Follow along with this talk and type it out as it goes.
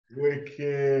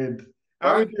Wicked.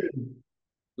 How we Right? doing?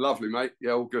 Lovely, mate.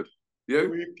 Yeah, all good. You?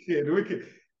 Wicked, wicked.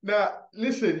 Now,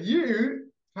 listen,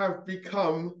 you have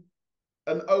become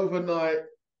an overnight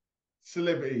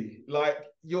celebrity. Like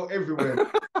you're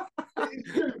everywhere.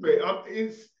 It's true,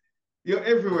 mate. You're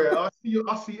everywhere. I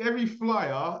see every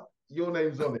flyer. Your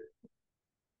name's on it.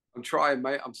 I'm trying,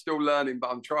 mate. I'm still learning,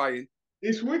 but I'm trying.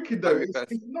 It's wicked though. Doing my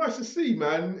It's best. nice to see,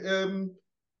 man.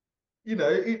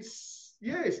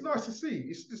 It's nice to see.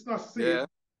 It's just nice to see. Yeah,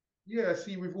 Yeah,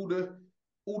 see with all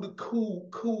the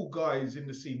cool guys in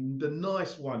the scene, the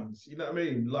nice ones. You know what I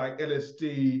mean? Like Ellis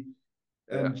Dee,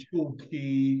 yeah,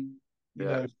 Chalkie,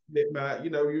 yeah,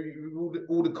 Slipmatt.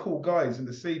 All the cool guys in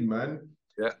the scene, man.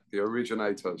 yeah. The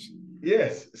originators.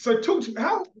 Yes. So talk to me.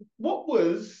 What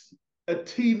was a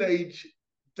teenage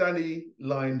Danny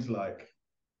Lyons like?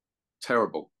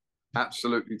 Terrible.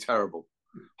 Absolutely terrible.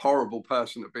 Horrible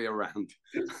person to be around.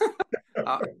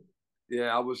 uh,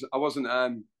 yeah, I wasn't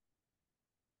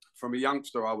from a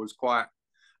youngster, I was quite,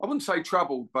 I wouldn't say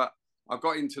troubled, but I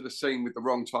got into the scene with the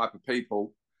wrong type of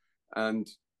people and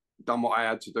done what I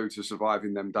had to do to survive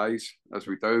in them days, as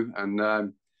we do.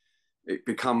 And it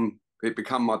become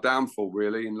my downfall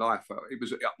really in life.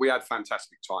 We had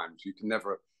fantastic times. You can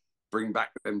never bring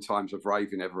back them times of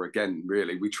raving ever again.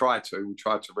 Really, we try to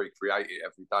recreate it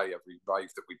every day, every rave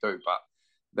that we do. But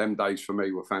them days for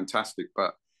me were fantastic.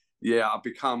 But yeah,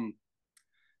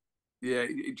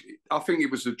 I think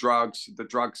it was the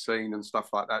drug scene and stuff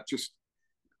like that. Just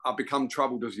I become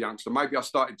troubled as a youngster. Maybe I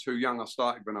started too young. I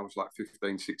started when I was like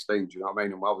 15, 16. Do you know what I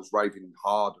mean? And I was raving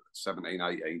hard at 17,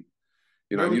 18.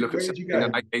 You know, and you look at Where did you 17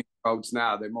 and go? 18-year-olds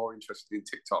now, they're more interested in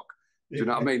TikTok. Do you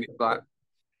know what I mean? It's like,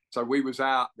 so we was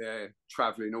out there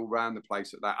traveling all around the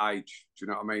place at that age. Do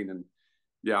you know what I mean? And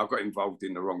yeah, I got involved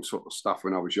in the wrong sort of stuff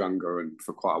when I was younger and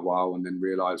for quite a while, and then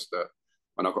realised that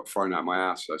when I got thrown out of my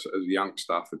house as a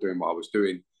youngster for doing what I was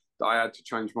doing, that I had to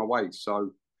change my ways.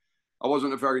 So I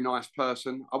wasn't a very nice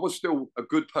person. I was still a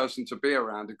good person to be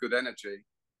around, a good energy,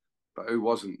 but who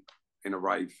wasn't in a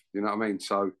rave? You know what I mean?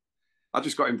 So I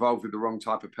just got involved with the wrong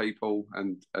type of people,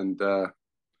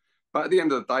 but at the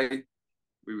end of the day,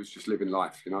 we was just living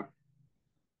life. You know,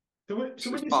 So it's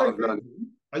when just you say part of learning.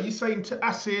 rhythm, are you saying to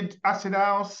acid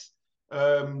house,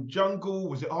 jungle?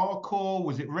 Was it hardcore?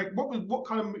 Was it what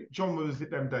kind of genre was it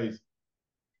them days?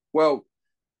 Well,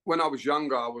 when I was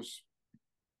younger,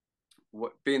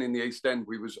 being in the East End.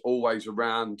 We was always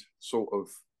around sort of.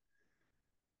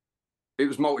 It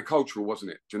was multicultural,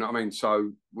 wasn't it? Do you know what I mean?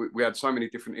 So we had so many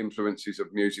different influences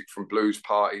of music, from blues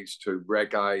parties to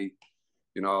reggae.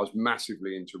 You know, I was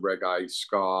massively into reggae,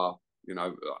 ska. You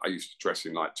know, I used to dress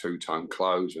in like two-tone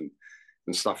clothes and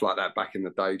stuff like that back in the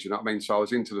day. Do you know what I mean? So I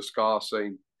was into the ska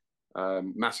scene,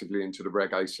 massively into the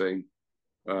reggae scene.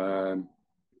 Um,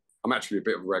 I'm actually a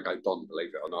bit of a reggae don, believe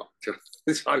it or not.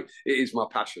 So it is my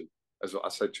passion, as I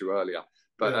said to you earlier.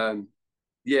 But Yeah.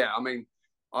 yeah, I mean,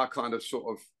 I kind of sort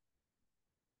of,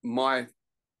 my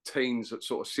teens at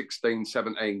sort of 16,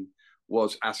 17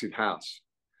 was acid house.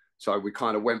 So we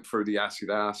kind of went through the acid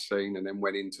house scene and then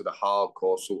went into the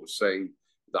hardcore sort of scene,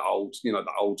 the old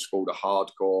school, the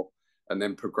hardcore, and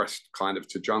then progressed kind of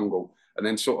to jungle. And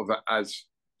then sort of as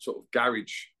sort of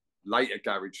later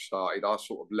garage started, I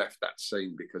sort of left that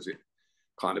scene because it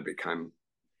kind of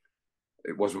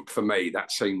it wasn't for me.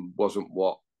 That scene wasn't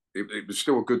it was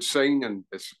still a good scene, and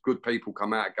there's good people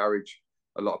come out of garage,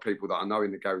 a lot of people that I know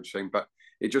in the garage scene, but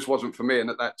it just wasn't for me. And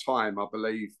at that time, I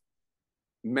believe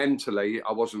mentally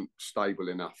I wasn't stable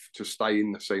enough to stay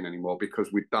in the scene anymore,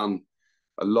 because we'd done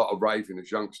a lot of raving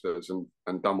as youngsters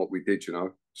and done what we did, you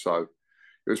know. So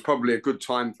it was probably a good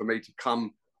time for me to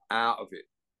come out of it.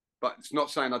 But it's not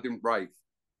saying I didn't rave.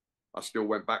 I still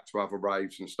went back to other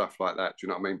raves and stuff like that. Do you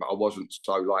know what I mean? But I wasn't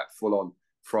so like full on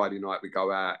Friday night we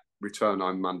go out, return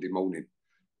home Monday morning.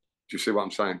 Do you see what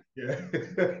I'm saying? Yeah.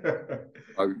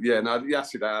 Oh yeah, no, the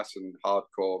acid house and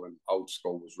hardcore and old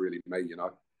school was really me, you know.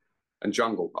 And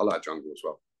jungle, I like jungle as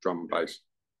well, drum and Yeah. bass.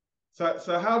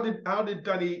 So how did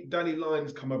Danny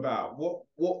Lyons come about? What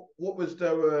was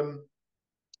the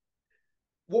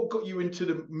what got you into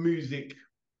the music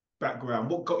background?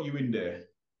 What got you in there?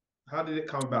 How did it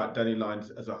come about, Danny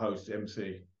Lyons as a host,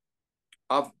 MC?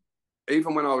 I've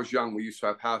Even when I was young, we used to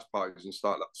have house parties and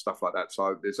stuff like that.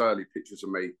 So there's early pictures of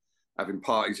me having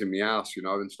parties in my house, you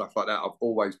know, and stuff like that. I've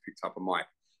always picked up a mic,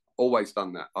 always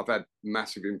done that. I've had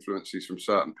massive influences from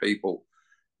certain people,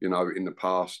 you know, in the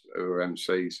past who are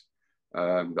MCs,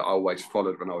 that I always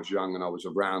followed when I was young, and I was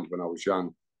around when I was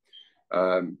young.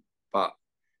 But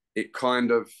it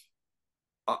kind of,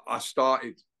 I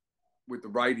started with the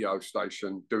radio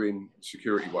station doing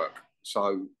security work.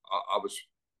 So I was,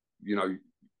 you know,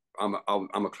 I'm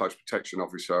a close protection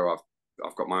officer.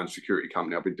 I've got my own security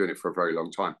company. I've been doing it for a very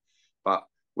long time. But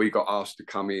we got asked to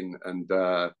come in and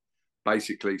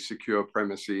basically secure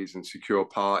premises and secure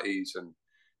parties. And,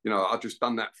 you know, I've just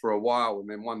done that for a while. And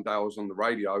then one day I was on the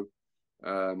radio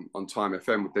on Time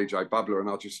FM with DJ Bubbler. And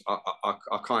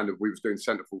I kind of, we was doing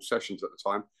Centreforce sessions at the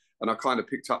time. And I kind of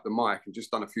picked up the mic and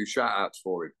just done a few shout outs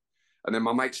for him. And then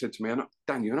my mate said to me,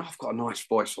 Dan, you know, I've got a nice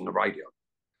voice on the radio.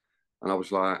 And I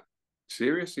was like,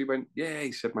 serious? He went, yeah.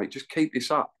 He said, mate, just keep this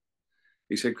up.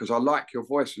 He said, because I like your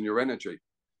voice and your energy,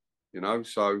 you know.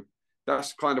 So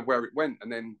that's kind of where it went.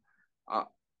 And then,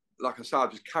 like I said, I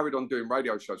just carried on doing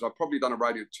radio shows. I've probably done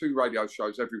 2 radio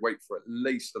shows every week for at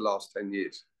least the last 10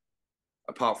 years,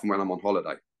 apart from when I'm on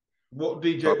holiday. What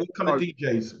kind of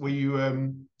DJs were you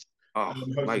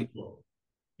hosting for?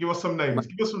 Give us some names.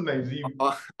 Give us some names.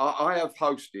 I have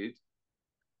hosted.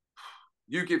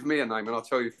 You give me a name and I'll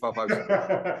tell you if I've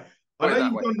hosted.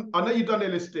 I know you've done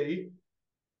Ellis Dee.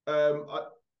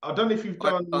 I don't know if you've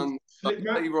done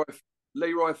Slipmatt.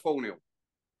 Leroy Thornhill,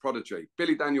 Prodigy,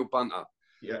 Billy Daniel Bunter,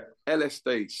 yeah, Ellis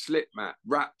Dee, Slipmatt,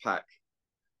 Rat Pack,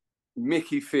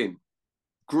 Mickey Finn,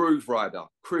 Groove Rider,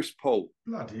 Chris Paul,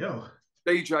 bloody hell,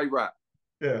 DJ Rap.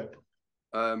 Yeah.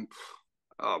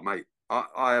 Oh mate,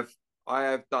 I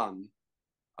have done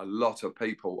a lot of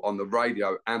people on the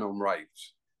radio and on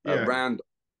raves. Yeah.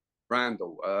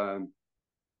 Randall,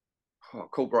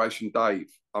 Corporation Dave.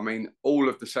 I mean, all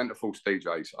of the Centreforce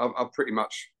DJs. I pretty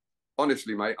much,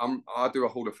 honestly, mate, I do a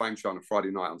Hall of Fame show on a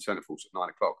Friday night on Centreforce at 9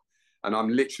 o'clock, and I'm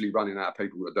literally running out of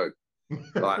people to do.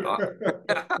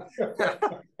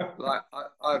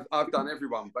 I've done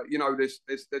everyone, but you know, there's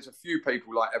a few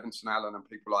people like Evanson Allen and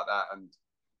people like that,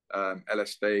 and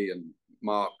Ellis Dee and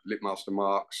Mark, Lipmaster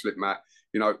Mark, Slipmatt.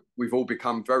 You know, we've all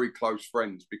become very close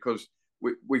friends because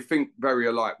we think very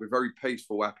alike. We're very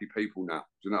peaceful, happy people now.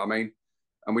 Do you know what I mean?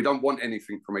 And we don't want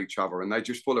anything from each other, and they're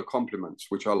just full of compliments,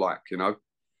 which I like, you know.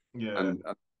 Yeah. And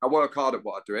I work hard at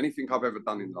what I do. Anything I've ever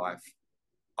done in life,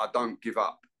 I don't give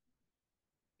up.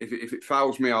 If it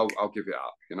fails me, I'll give it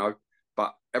up, you know.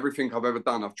 But everything I've ever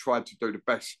done, I've tried to do the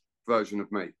best version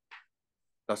of me.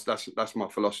 That's my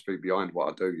philosophy behind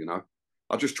what I do, you know.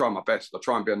 I just try my best. I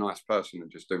try and be a nice person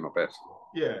and just do my best.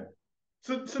 Yeah.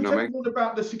 So you know tell everyone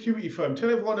about the security firm.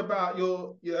 Tell everyone about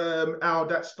your how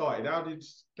that started. How did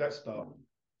that start?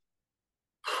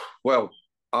 Well,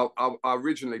 I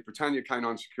originally, Britannia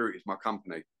Canine Security is my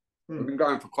company. We've been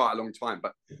going for quite a long time.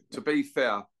 But to be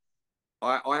fair,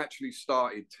 I actually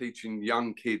started teaching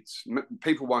young kids.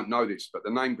 People won't know this, but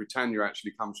the name Britannia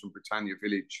actually comes from Britannia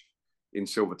Village in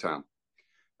Silvertown,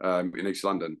 in East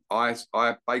London. I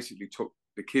basically took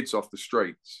the kids off the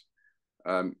streets.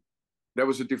 There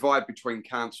was a divide between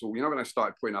council. You know, when they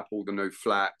started putting up all the new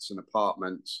flats and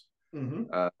apartments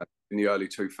in the early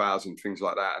 2000s, things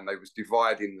like that, and they was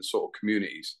dividing the sort of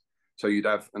communities. So you'd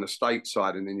have an estate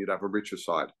side and then you'd have a richer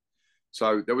side.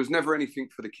 So there was never anything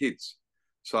for the kids.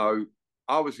 So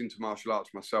I was into martial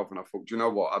arts myself, and I thought, do you know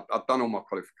what? I've done all my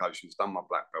qualifications, done my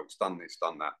black belts, done this,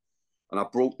 done that. And I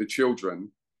brought the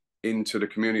children into the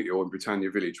community hall in Britannia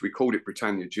Village. We called it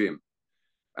Britannia Gym.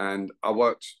 And I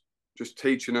worked just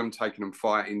teaching them, taking them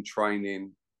fighting,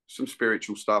 training, some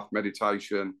spiritual stuff,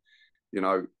 meditation, you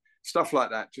know, stuff like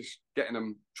that, just getting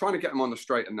them, trying to get them on the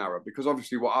straight and narrow. Because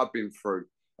obviously what I've been through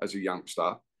as a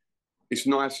youngster, it's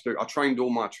nice to, I trained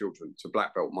all my children to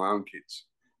black belt, my own kids,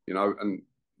 you know, and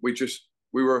we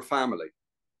were a family,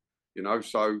 you know.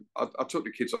 So I took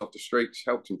the kids off the streets,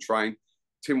 helped them train.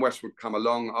 Tim West would come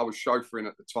along. I was chauffeuring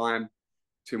at the time.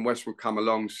 Tim West would come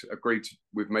along, agreed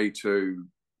with me to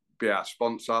be our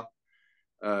sponsor.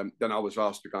 Then I was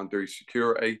asked to go and do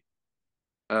security.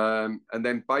 And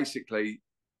then basically,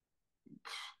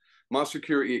 my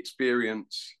security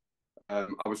experience, I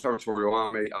was Territorial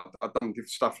Army. I've done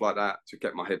stuff like that to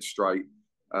get my head straight.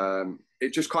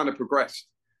 It just kind of progressed.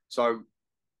 So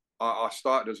I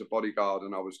started as a bodyguard,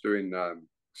 and I was doing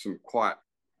some quite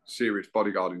serious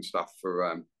bodyguarding stuff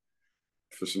for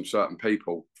some certain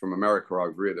people from America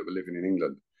over here that were living in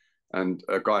England. And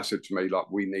a guy said to me, like,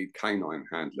 we need canine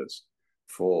handlers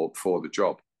for the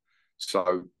job.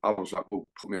 So I was like, well,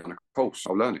 put me on a course,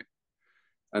 I'll learn it.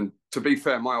 And to be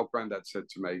fair, my old granddad said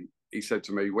to me, he said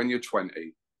to me, when you're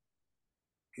 20,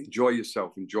 enjoy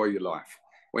yourself, enjoy your life.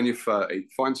 When you're 30,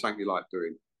 find something you like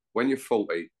doing. When you're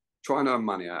 40, try and earn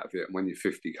money out of it. And when you're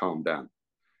 50, calm down.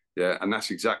 Yeah, and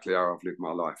that's exactly how I've lived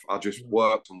my life. I just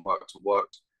worked and worked and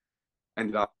worked.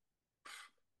 Ended up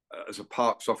as a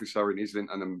parks officer in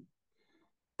Islington and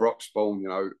Broxbourne. You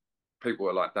know, people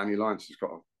were like, Danny Lyons has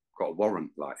got a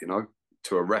warrant, like, you know,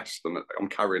 to arrest, and I'm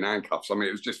carrying handcuffs. I mean,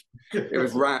 it was just, it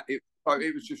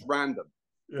was just random.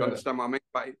 Do you understand what I mean?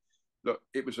 But look,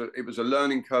 it was a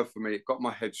learning curve for me. It got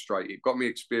my head straight. It got me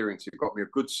experience. It got me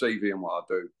a good CV in what I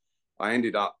do. I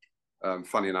ended up,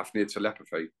 funny enough, near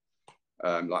telepathy,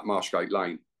 like Marshgate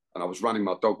Lane. And I was running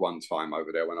my dog one time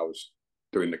over there when I was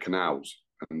doing the canals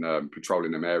and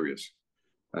patrolling them areas.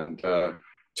 And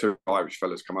two Irish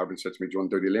fellas come over and said to me, "Do you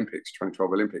want to do the Olympics,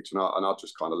 2012 Olympics?" And I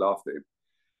just kind of laughed at him.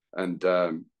 And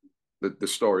the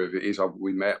story of it is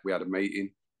we met, we had a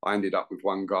meeting. I ended up with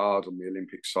one guard on the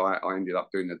Olympic site. I ended up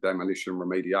doing the demolition,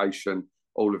 remediation,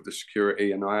 all of the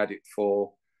security, and I had it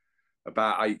for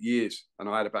about 8 years. And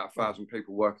I had about 1,000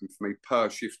 people working for me per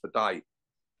shift a day.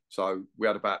 So we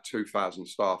had about 2,000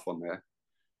 staff on there.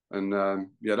 And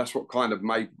yeah, that's what kind of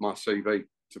made my CV,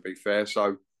 to be fair.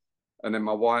 So, and then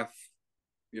my wife,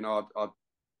 you know, I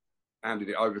handed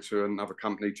it over to another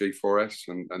company, G4S,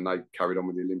 and they carried on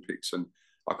with the Olympics. And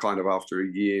I kind of, after a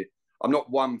year, I'm not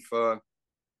one for,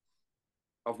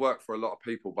 I've worked for a lot of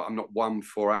people, but I'm not one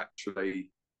for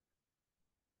actually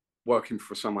working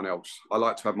for someone else. I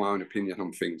like to have my own opinion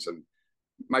on things, and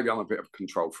maybe I'm a bit of a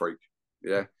control freak,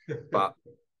 yeah, but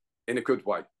in a good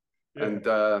way. Yeah.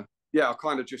 And yeah, I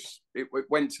kind of just, it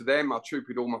went to them. I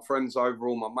trooped all my friends over,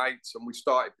 all my mates, and we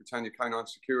started Britannia Canine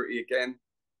Security again.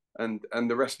 And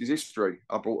the rest is history.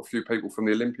 I brought a few people from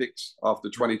the Olympics after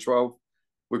 2012.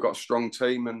 We've got a strong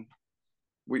team, and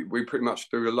we pretty much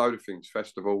do a load of things,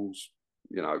 festivals,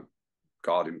 you know,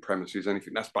 guarding premises,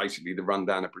 anything. That's basically the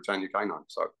rundown of Britannia Canine.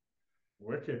 So,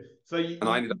 wicked. So you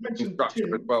I ended up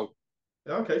instructor as well.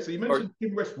 Okay, so you mentioned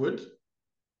Tim Westwood.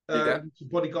 Yeah. To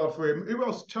bodyguard for him. Who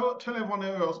else? Tell everyone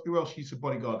who else you used to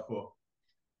bodyguard for.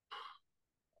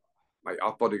 Mate,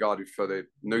 I've bodyguarded for the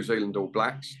New Zealand All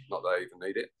Blacks. Not that I even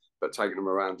need it, but taking them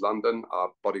around London. I've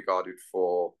bodyguarded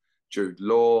for Jude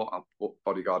Law. I've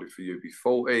bodyguarded for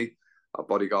UB40. I've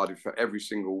bodyguarded for every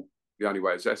single The Only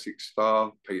Way is Essex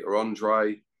star, Peter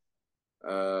Andre.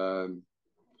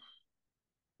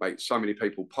 Mate, so many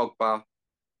people. Pogba.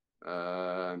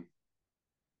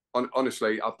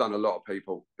 Honestly, I've done a lot of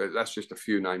people. That's just a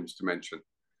few names to mention.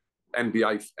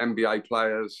 NBA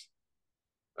players.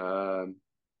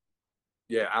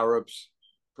 Yeah, Arabs.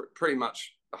 Pretty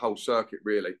much the whole circuit,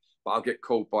 really. But I'll get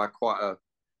called by quite a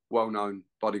well-known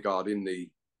bodyguard in the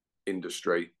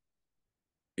industry.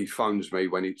 He phones me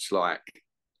when it's like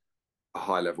a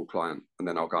high-level client, and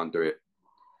then I'll go and do it.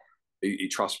 He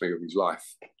trusts me with his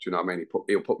life. Do you know what I mean?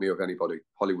 He'll put me with anybody,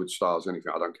 Hollywood stars,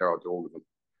 anything. I don't care. I'll do all of them.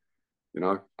 You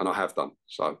know, and I have done.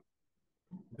 So,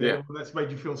 yeah. Well, that's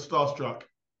made you feel starstruck.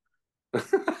 I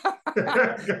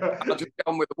just get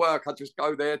on with the work. I just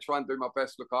go there, try and do my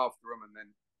best, look after them,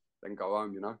 and then go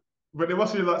home. You know. But there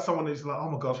must be like someone who's like, "Oh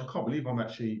my gosh, I can't believe I'm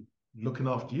actually looking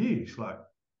after you." It's like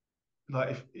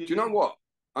do you know what?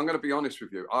 I'm going to be honest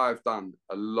with you. I've done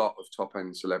a lot of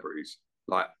top-end celebrities,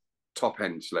 like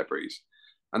top-end celebrities,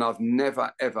 and I've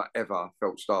never, ever, ever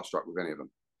felt starstruck with any of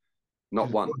them. Not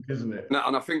one. Work, isn't it?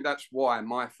 And I think that's why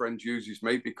my friend uses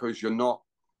me, because you're not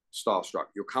starstruck.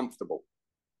 You're comfortable.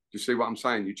 Do you see what I'm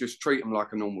saying? You just treat them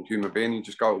like a normal human being. You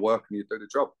just go to work and you do the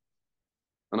job.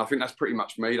 And I think that's pretty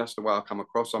much me. That's the way I come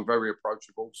across. I'm very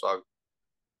approachable. So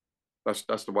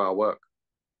that's the way I work.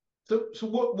 So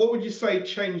what would you say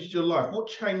changed your life? What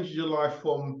changed your life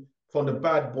from the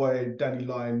bad boy Danny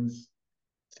Lyons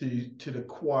to the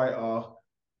quieter,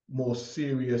 more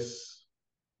serious?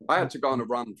 I had to go on a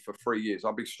run for 3 years.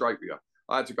 I'll be straight with you.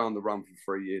 I had to go on the run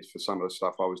for 3 years for some of the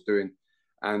stuff I was doing.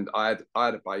 And I had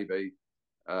a baby.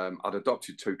 I'd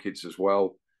adopted 2 kids as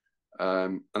well.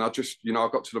 And I just, you know,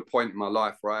 I got to the point in my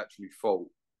life where I actually thought,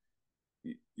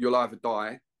 you'll either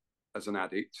die as an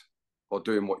addict or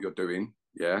doing what you're doing,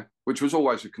 yeah, which was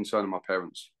always a concern of my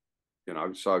parents, you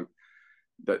know. So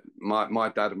that my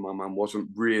dad and my mum wasn't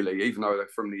really, even though they're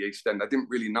from the East End, they didn't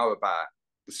really know about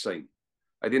the scene.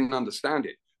 They didn't understand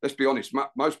it. Let's be honest,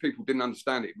 most people didn't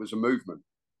understand it. It was a movement.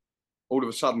 All of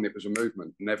a sudden, it was a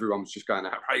movement, and everyone was just going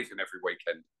out raving every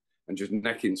weekend and just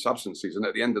necking substances. And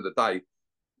at the end of the day,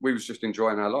 we was just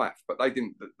enjoying our life. But they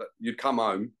didn't. You'd come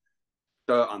home,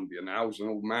 dirt under your nails and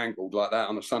all mangled like that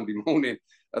on a Sunday morning,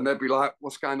 and they'd be like,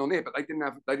 "What's going on here?" But they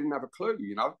didn't have a clue,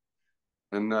 you know.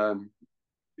 And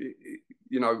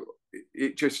you know,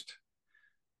 it just,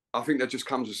 I think there just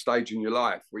comes a stage in your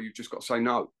life where you've just got to say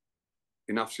no.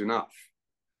 Enough's enough.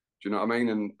 Do you know what I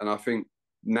mean? And I think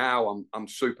now I'm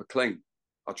super clean.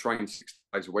 I train 6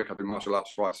 days a week. I do martial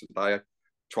arts twice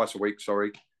a week.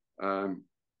 Sorry. I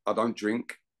don't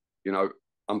drink. You know,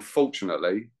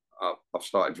 unfortunately, I've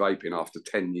started vaping after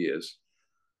 10 years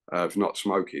of not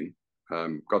smoking.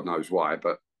 God knows why,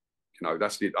 but you know, I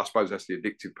suppose that's the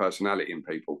addictive personality in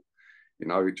people. You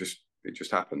know, it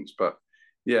just happens. But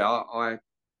yeah, I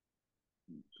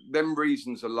them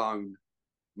reasons alone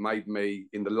made me,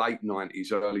 in the late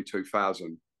 90s, early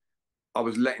 2000, I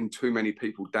was letting too many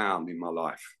people down in my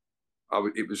life.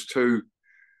 It was too,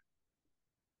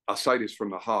 I say this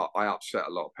from the heart, I upset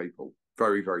a lot of people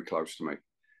very, very close to me.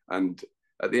 And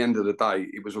at the end of the day,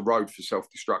 it was a road for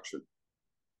self-destruction. Do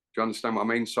you understand what I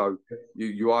mean? So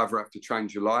you either have to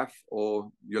change your life,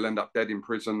 or you'll end up dead in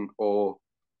prison, or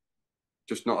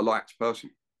just not a liked person.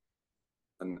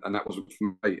 And that wasn't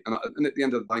for me. And at the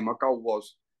end of the day, my goal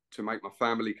was to make my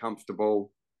family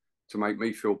comfortable, to make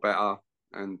me feel better,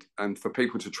 and for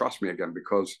people to trust me again,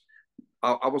 because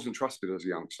I wasn't trusted as a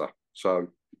youngster. So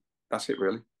that's it,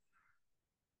 really.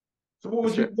 So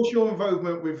what's your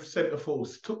involvement with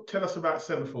Centreforce? Tell us about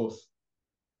Centreforce.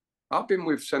 I've been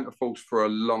with Centreforce for a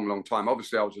long, long time.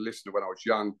 Obviously, I was a listener when I was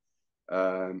young.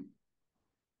 I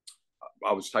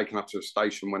was taken up to the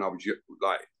station when I was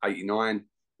like 89.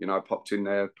 You know, I popped in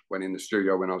there, went in the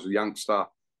studio when I was a youngster.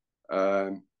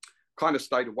 Kind of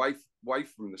stayed away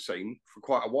from the scene for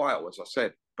quite a while, as I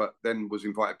said, but then was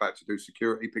invited back to do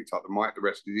security, picked up the mic, the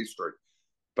rest is history.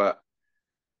 But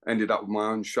ended up with my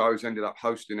own shows, ended up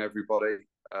hosting everybody.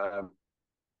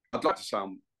 I'd like to say, I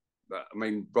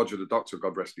mean, Roger the Doctor,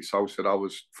 God rest his soul, said I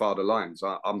was Father Lyons.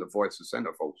 I'm the voice of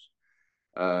Centreforce.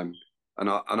 And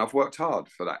I've worked hard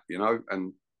for that, you know,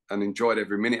 and enjoyed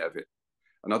every minute of it.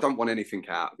 And I don't want anything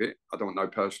out of it. I don't want no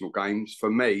personal gains. For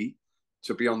me,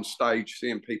 to be on stage,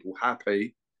 seeing people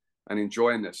happy and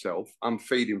enjoying themselves, I'm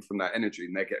feeding from that energy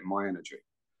and they're getting my energy.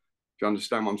 Do you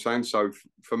understand what I'm saying? So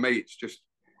for me,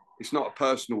 it's not a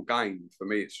personal gain. For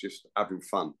me, it's just having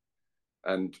fun.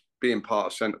 And being part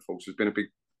of Centreforce has been a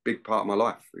big part of my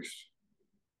life.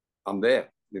 I'm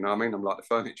there, you know what I mean? I'm like the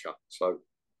furniture. So,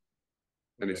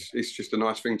 and it's just a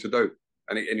nice thing to do.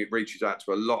 And it reaches out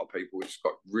to a lot of people. It's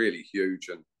got really huge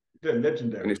and they're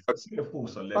legendary. And it's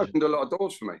opened a lot of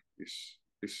doors for me. It's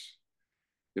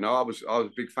you know, I was a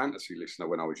big fantasy listener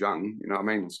when I was young, you know what I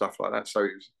mean, and stuff like that. So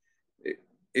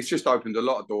it's just opened a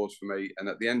lot of doors for me. And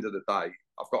at the end of the day,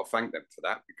 I've got to thank them for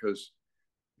that, because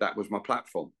that was my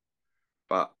platform.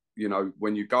 But you know,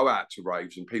 when you go out to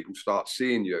raves and people start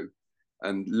seeing you,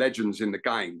 and legends in the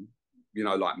game, you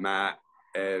know, like Matt,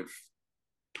 Ev,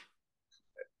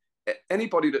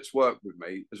 anybody that's worked with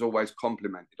me has always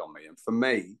complimented on me. And for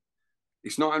me,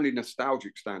 it's not only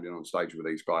nostalgic standing on stage with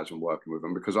these guys and working with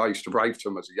them, because I used to rave to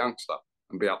them as a youngster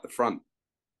and be up the front,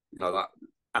 you know, like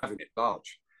having it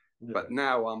large. Yeah. But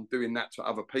now I'm doing that to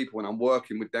other people and I'm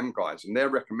working with them guys and they're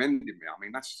recommending me. I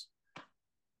mean,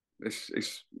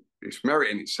 it's merit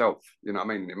in itself, you know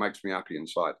what I mean? It makes me happy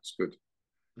inside. It's good.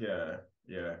 Yeah,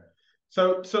 yeah.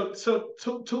 So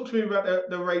talk to me about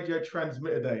the radio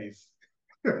transmitter days.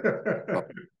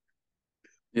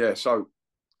 Yeah, so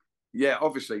yeah,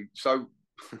 obviously. So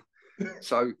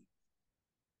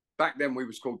back then we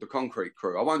was called the Concrete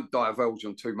Crew. I won't divulge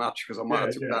on too much because I might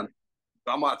have took down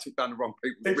the wrong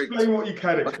people's rigs. Explain what you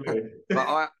can explain.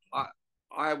 But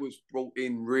I was brought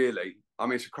in really. I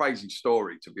mean, it's a crazy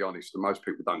story, to be honest, and most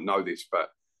people don't know this, but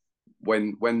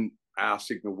when our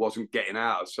signal wasn't getting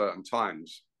out at certain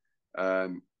times,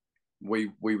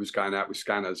 we was going out with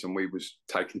scanners and we was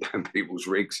taking down people's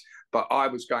rigs. But I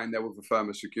was going there with a firm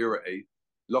of security,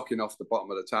 locking off the bottom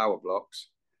of the tower blocks,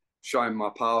 showing my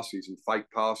passes and fake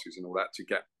passes and all that to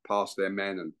get past their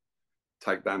men and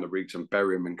take down the rigs and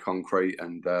bury them in concrete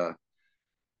and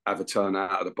have a turn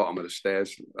out at the bottom of the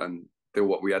stairs and do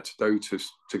what we had to do to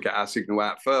get our signal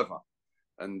out further.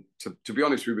 And to be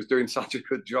honest, we was doing such a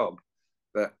good job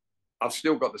that I've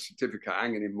still got the certificate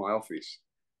hanging in my office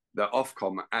that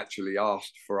Ofcom actually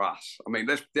asked for us. I mean,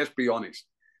 let's be honest.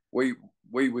 We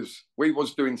was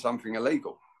doing something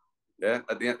illegal. Yeah.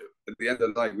 At the end of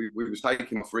the day, we was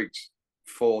taking off rigs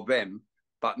for them,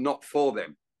 but not for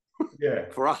them. Yeah.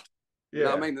 For us. Yeah. You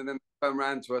know what I mean? And then they turned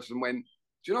around to us and went,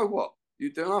 do you know what?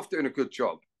 You're doing a good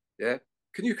job. Yeah.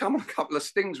 Can you come on a couple of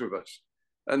stings with us?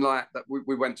 And like that,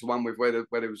 we went to one with where there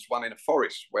was one in a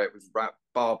forest where it was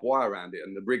barbed wire around it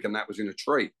and the rig and that was in a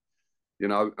tree, you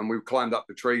know, and we climbed up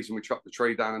the trees and we chopped the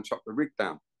tree down and chopped the rig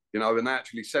down, you know, and they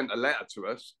actually sent a letter to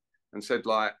us and said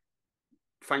like,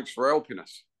 thanks for helping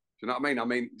us. Do you know what I mean? I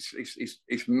mean,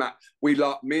 it's mad. We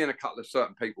like me and a couple of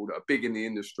certain people that are big in the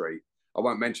industry. I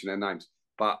won't mention their names,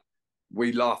 but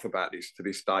we laugh about this to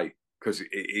this day because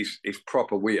it's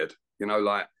proper weird, you know,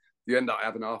 like, you end up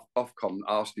having Ofcom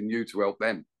asking you to help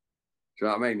them. Do you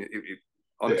know what I mean?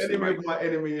 Honestly, the enemy of my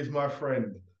enemy is my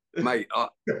friend. Mate,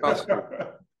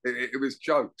 it was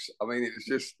jokes. I mean, it was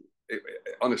just,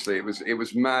 honestly, it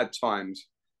was mad times.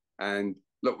 And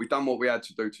look, we've done what we had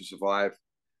to do to survive.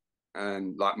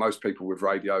 And like most people with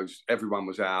radios, everyone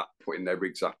was out putting their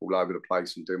rigs up all over the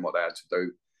place and doing what they had to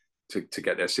do to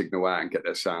get their signal out and get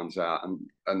their sounds out,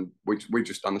 and we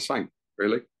just done the same,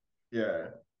 really. Yeah.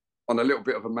 On a little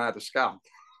bit of a madder scale,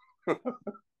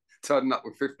 turning up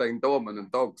with 15 doormen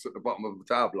and dogs at the bottom of the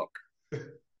tower block. Do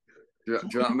you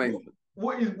know what I mean?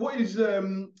 What is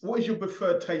your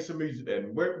preferred taste of music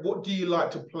then? What do you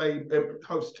like to play,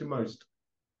 host to most?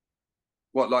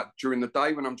 What, like during the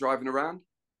day when I'm driving around?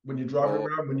 When you're driving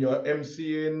around, when you're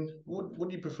MCing, what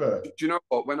do you prefer? Do you know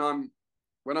what?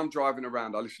 When I'm driving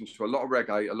around, I listen to a lot of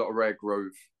reggae, a lot of rare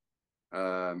groove,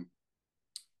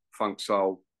 funk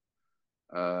soul.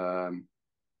 Do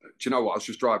you know what? I was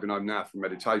just driving home now from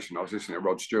meditation. I was listening to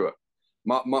Rod Stewart.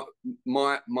 My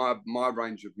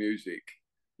range of music.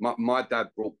 My dad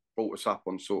brought us up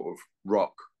on sort of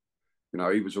rock. You know,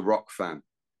 he was a rock fan.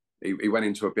 He went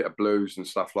into a bit of blues and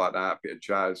stuff like that, a bit of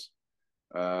jazz.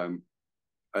 And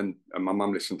my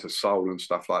mum listened to soul and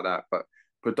stuff like that. But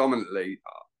predominantly,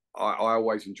 I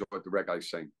always enjoyed the reggae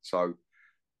scene. So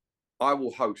I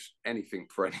will host anything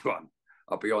for anyone.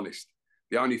 I'll be honest.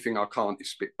 The only thing I can't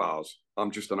is spit bars.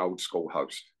 I'm just an old school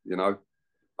host, you know.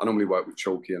 I normally work with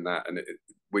Chalkie and that, and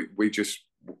we've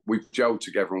gelled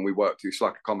together and we worked. It's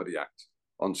like a comedy act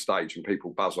on stage, and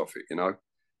people buzz off it, you know.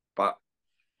 But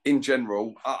in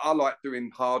general, I like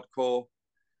doing hardcore,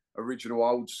 original,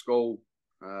 old school,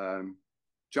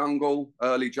 jungle,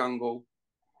 early jungle.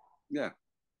 Yeah,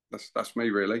 that's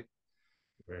me really.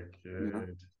 Wicked. You know?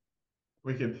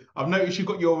 Wicked. I've noticed you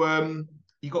got your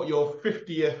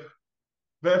 50th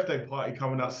birthday party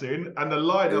coming up soon, and the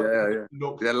lineup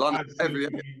looks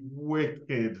absolutely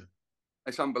wicked.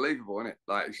 It's unbelievable, isn't it?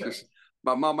 Like, it's just,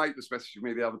 my mate was messaging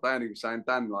me the other day and he was saying,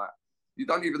 Dan, like, you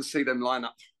don't even see them line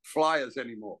up flyers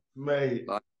anymore, mate.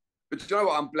 Like, but you know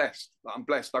what? I'm blessed.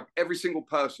 Like, every single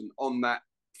person on that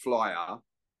flyer,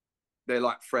 they're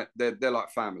like they're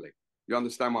like family. You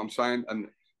understand what I'm saying? And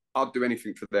I'd do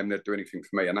anything for them. They'd do anything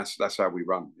for me, and that's how we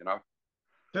run. You know.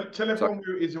 Tell everyone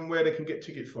where it is and where they can get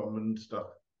tickets from and stuff.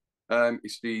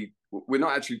 We're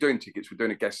not actually doing tickets. We're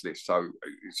doing a guest list, so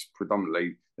it's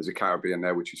predominantly there's a Caribbean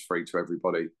there, which is free to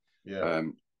everybody. Yeah.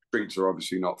 Drinks are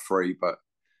obviously not free, but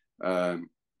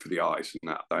for the artists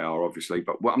and that they are obviously.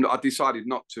 But I decided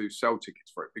not to sell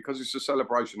tickets for it because it's a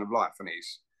celebration of life, and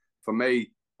it's for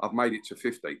me. I've made it to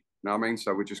 50. You know what I mean?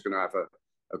 So we're just going to have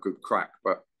a good crack.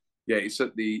 But yeah, it's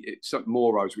at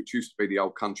Moro's, which used to be the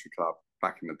old country club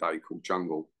back in the day called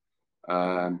Jungle.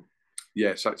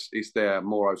 Yeah, so it's there.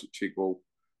 Moro's at Chigwell.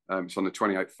 It's on the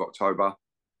 28th of October,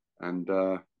 and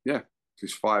yeah,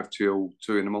 it's 5 till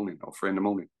 2 in the morning or 3 in the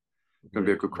morning. It's going to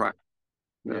be a good crack.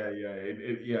 Yeah.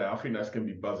 I think that's going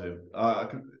to be buzzing.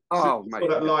 Mate,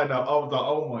 that lineup, I was like,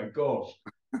 oh my gosh.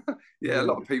 Yeah, a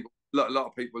lot of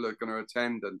people are going to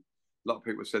attend, and a lot of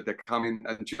people said they're coming.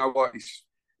 And do you know what?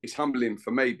 It's humbling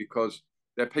for me because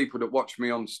they're people that watch me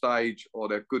on stage, or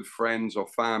they're good friends or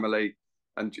family,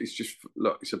 and it's just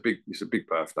it's a big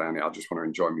birthday, and I just want to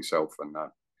enjoy myself, and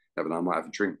never know, I might have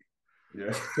a drink.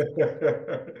 Yeah.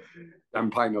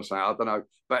 Champagne or something, I don't know.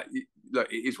 But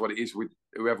look, it is what it is. With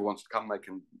whoever wants to come, they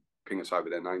can ping us over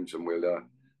their names, and we'll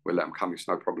let them come. It's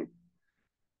no problem.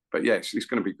 But yeah, it's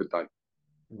going to be a good day.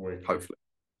 Wicked. Hopefully.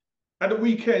 At the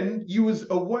weekend, you was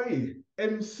away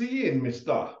MCing,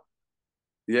 mister.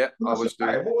 Yeah, I was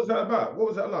doing. What was that about? What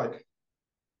was that like?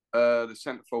 The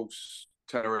Centreforce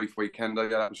Tenerife weekend. Yeah,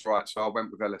 that was right. So I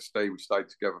went with Ellis Dee. We stayed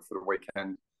together for the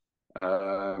weekend.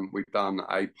 We've done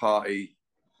a party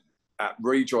at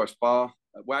Rejoice Bar.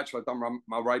 Well, actually, I've done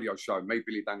my radio show, me,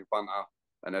 Billy, Daniel Bunter,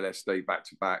 and Ellis Dee back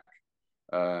to back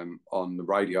on the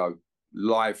radio,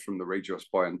 live from the Rejoice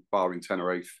Bar in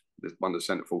Tenerife, one of the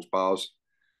Centreforce bars,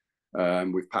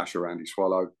 with Pasha Randy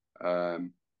Swallow.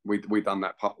 We done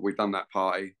that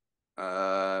party,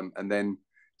 and then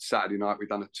Saturday night we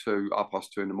done a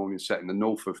 2:30 in the morning set in the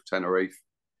north of Tenerife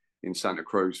in Santa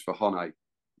Cruz for Hone.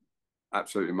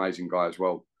 Absolutely amazing guy as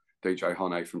well. DJ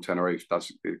Hone from Tenerife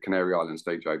does the Canary Islands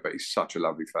DJ, but he's such a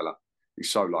lovely fella.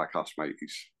 He's so like us, mate.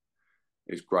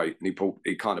 He's great, and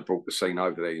he kind of brought the scene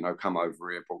over there. You know, come over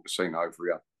here, brought the scene over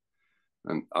here,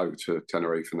 and over to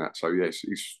Tenerife and that. So yes,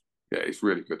 it's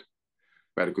really good.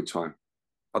 We had a good time.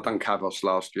 I've done Cavos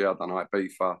last year. I've done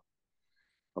Ibiza.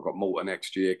 I've got Malta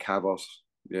next year. Cavos.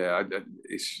 Yeah,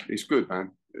 it's good,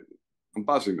 man. I'm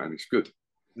buzzing, man. It's good.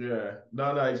 Yeah,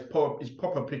 no, it's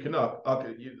proper picking up.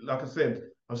 Like I said,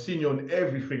 I've seen you on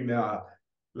everything now.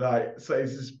 Like, so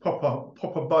it's just proper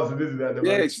buzzing, isn't it?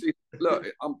 Yeah, look,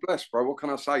 I'm blessed, bro. What can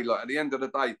I say? Like, at the end of the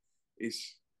day,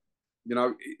 it's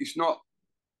not,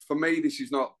 for me, this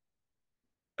is not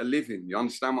a living. You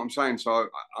understand what I'm saying? So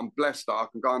I'm blessed that I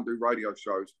can go and do radio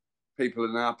shows. People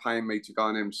are now paying me to go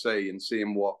and MC and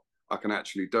seeing what I can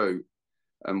actually do.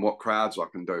 and what crowds I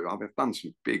can do. I've done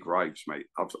some big raves, mate.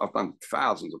 I've done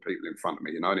thousands of people in front of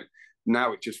me, you know, and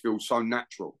now it just feels so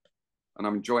natural, and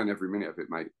I'm enjoying every minute of it,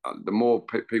 mate. The more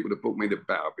people that book me, the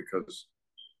better, because,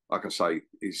 like I say,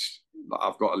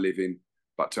 I've got a living,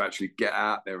 but to actually get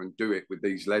out there and do it with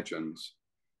these legends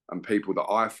and people that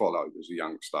I followed as a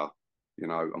youngster, you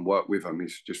know, and work with them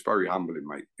is just very humbling,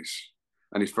 mate.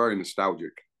 It's very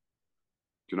nostalgic.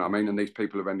 Do you know what I mean? And these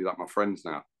people have ended up my friends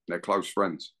now. They're close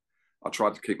friends. I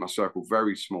tried to keep my circle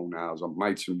very small now, as I've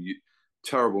made some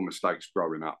terrible mistakes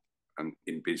growing up and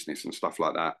in business and stuff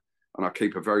like that. And I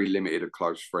keep a very limited of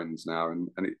close friends now, and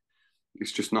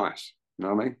it's just nice. You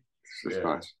know what I mean? It's just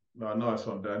nice. No, nice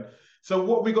one, Dan. So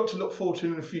what have we got to look forward to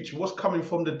in the future? What's coming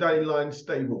from the Danny Line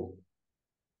stable?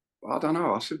 I don't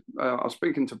know. I was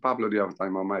speaking to Pablo the other day,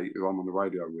 my mate, who I'm on the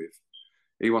radio with.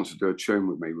 He wants to do a tune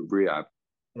with me with Rehab.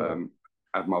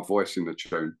 Have my voice in the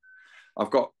tune.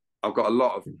 I've got a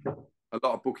lot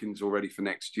of bookings already for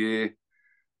next year.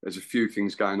 There's a few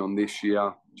things going on this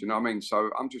year. Do you know what I mean? So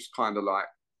I'm just kind of like,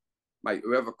 mate,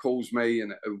 whoever calls me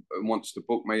and wants to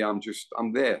book me, I'm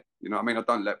there. You know what I mean? I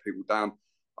don't let people down.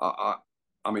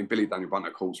 I mean, Billy Daniel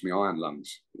Bunter calls me Iron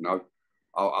Lungs. You know,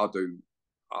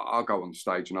 I'll go on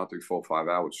stage and I'll do 4 or 5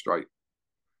 hours straight.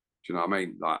 Do you know what I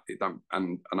mean? Like it don't,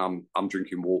 and I'm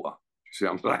drinking water. You see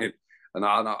what I'm saying? And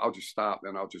I'll just start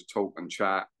and I'll just talk and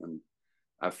chat and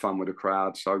have fun with the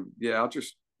crowd. So yeah,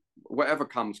 whatever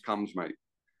comes, mate.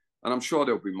 And I'm sure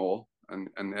there'll be more, and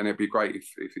it'd be great if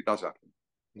it does happen.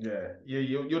 Yeah,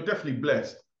 you're definitely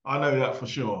blessed. I know that for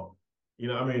sure. You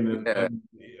know what I mean? And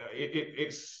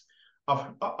it's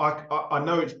I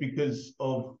know it's because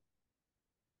of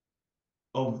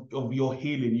your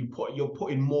healing. You're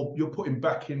putting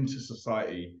back into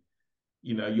society.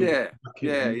 You know,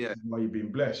 why you've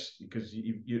been blessed, because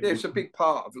it's a big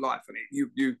part of life, and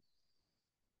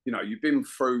you know, you've been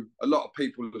through, a lot of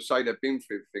people will say they've been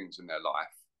through things in their life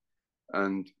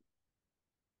and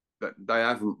that they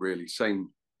haven't really seen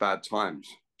bad times.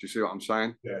 Do you see what I'm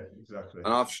saying? Yeah, exactly.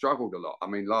 And I've struggled a lot. I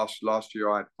mean, last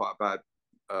year I had quite a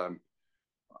bad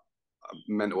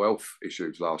mental health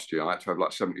issues last year. I had to have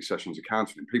like 70 sessions of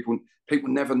counselling. People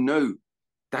never knew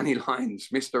Danny Lyons,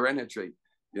 Mr. Energy,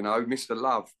 you know, Mr.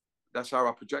 Love. That's how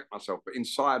I project myself. But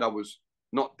inside I was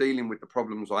not dealing with the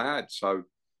problems I had. So,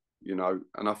 you know,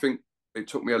 and I think it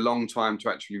took me a long time to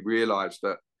actually realise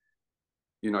that,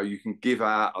 you know, you can give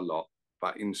out a lot,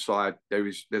 but inside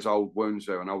there's old wounds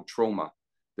there and old trauma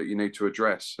that you need to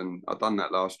address. And I've done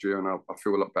that last year, and I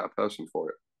feel a lot better person for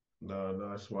it. No,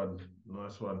 nice one.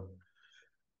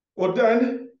 Well,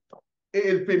 Dan, it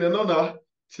has been an honour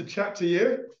to chat to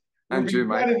you. We've been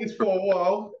planning this for a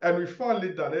while, and we've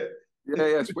finally done it. Yeah,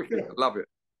 it's wicked. I love it.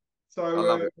 So, I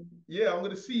love it. Yeah, I'm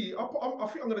going to see you. I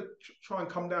think I'm going to try and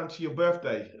come down to your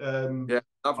birthday. Yeah, lovely.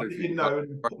 I'll let you know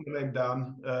and put my name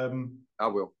down. I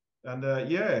will. And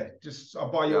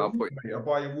I'll buy you I'll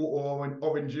buy you water,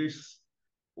 orange juice,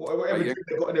 whatever drink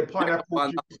they got in there,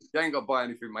 pineapple juice. You ain't got to buy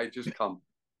anything, mate. Just come.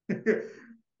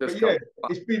 But yeah,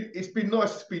 it's been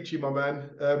nice to speak to you, my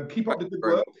man. Keep up the good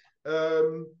work.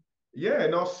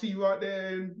 And I'll see you out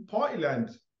there in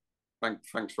Partyland.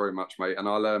 Thanks very much, mate. And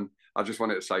I just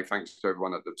wanted to say thanks to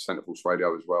everyone at the Centreforce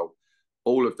Radio as well.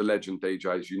 All of the legend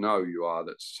DJs, you know, you are,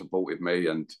 that supported me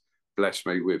and blessed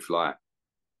me with like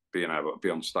being able to be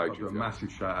on stage. I've got a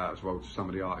massive shout out as well to some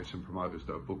of the artists and promoters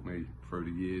that have booked me through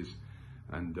the years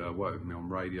and worked with me on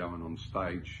radio and on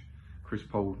stage. Chris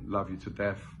Paul, love you to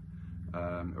death.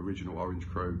 Original Orange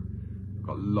Crew.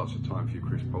 Got lots of time for you,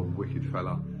 Chris Paul, wicked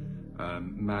fella.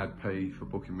 Mad P for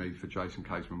booking me for Jason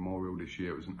Kate's memorial this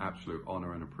year. It was an absolute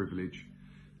honour and a privilege.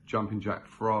 Jumpin Jack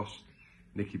Frost,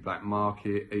 Nicky Black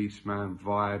Market, Eastman,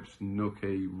 Vibes,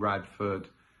 Nookie, Radford,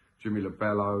 Jimmy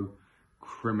LaBello,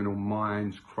 Criminal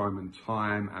Minds, Chrome and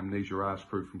Time, Amnesia House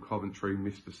Crew from Coventry,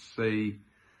 Mr. C,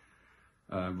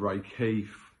 Ray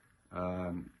Keefe.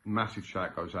 Massive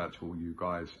shout goes out to all you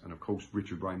guys, and of course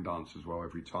Richard Raindance as well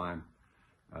every time.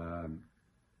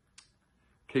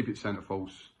 Keep it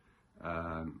Centreforce.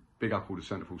 Big up all the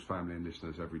Centreforce family and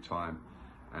listeners every time,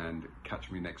 and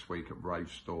catch me next week at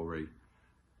Rave Story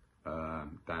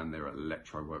down there at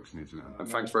Electro Works in Islington. And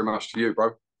thanks very much to you,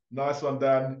 bro. Nice one,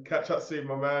 Dan. Catch up soon,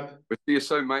 my man. We'll see you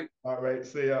soon, mate. All right,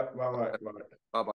 see ya. Bye bye. Bye bye.